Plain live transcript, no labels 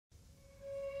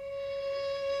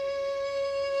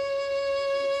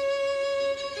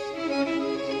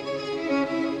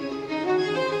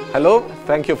Hello,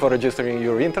 thank you for registering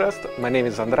your interest. My name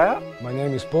is Andrea. My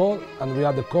name is Paul, and we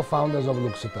are the co-founders of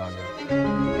Luxo Italia.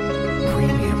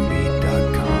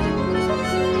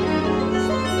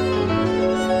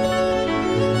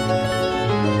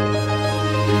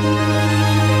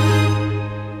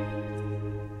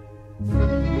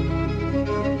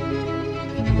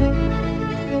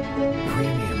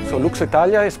 So Luxo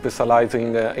Italia is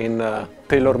specializing in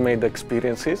tailor-made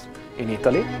experiences in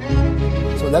Italy.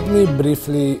 So let me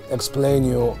briefly explain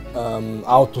you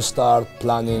how to start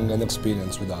planning an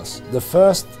experience with us. The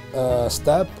first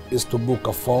step is to book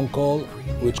a phone call,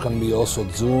 which can be also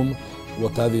Zoom,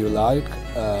 whatever you like,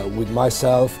 with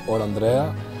myself or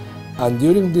Andrea. And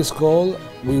during this call,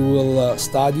 we will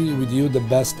study with you the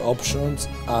best options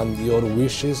and your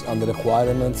wishes and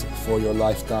requirements for your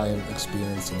lifetime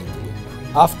experience in Italy.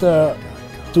 After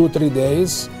 2-3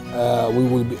 days, we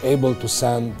will be able to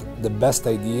send the best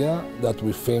idea that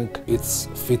we think it's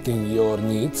fitting your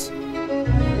needs.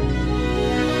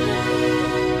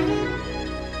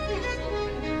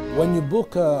 When you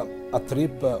book a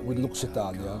trip with Luxo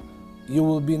Italia, you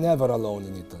will be never alone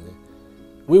in Italy.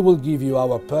 We will give you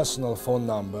our personal phone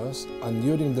numbers, and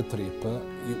during the trip,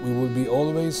 we will be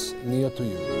always near to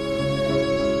you.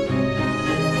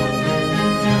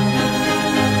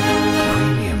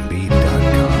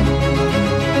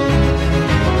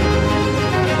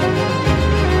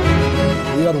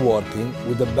 We are working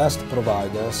with the best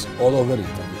providers all over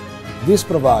Italy. These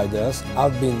providers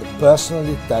have been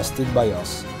personally tested by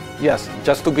us. Yes,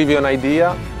 just to give you an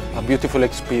idea, a beautiful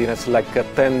experience like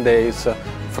 10 days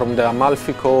from the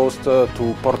Amalfi Coast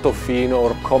to Portofino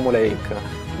or Como Lake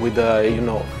with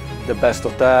the best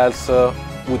hotels,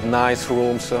 with nice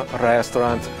rooms,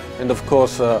 restaurants, and of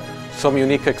course some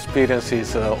unique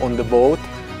experiences on the boat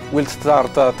will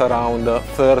start at around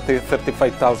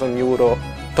 30,000–35,000 euro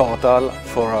total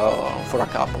for a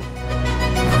couple.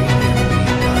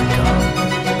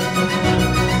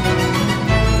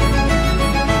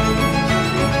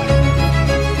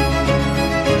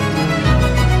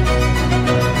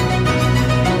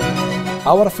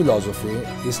 Our philosophy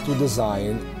is to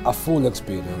design a full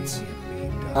experience,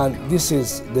 and this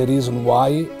is the reason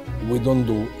why we don't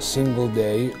do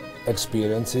single-day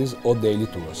experiences or daily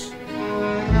tours.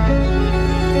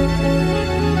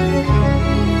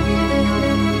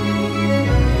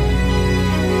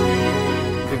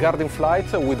 Regarding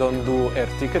flights, we don't do air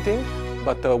ticketing,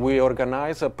 but we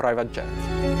organize private jets.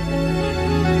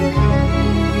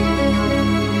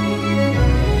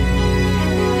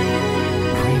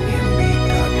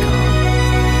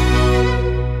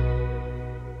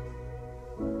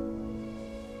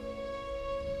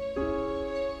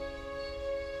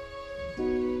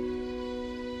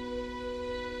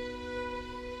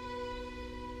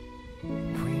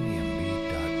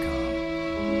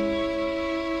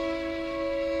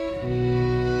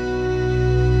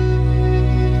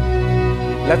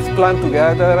 Let's plan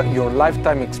together your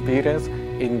lifetime experience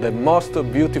in the most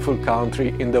beautiful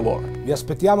country in the world. Vi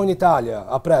aspettiamo in Italia,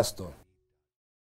 a presto!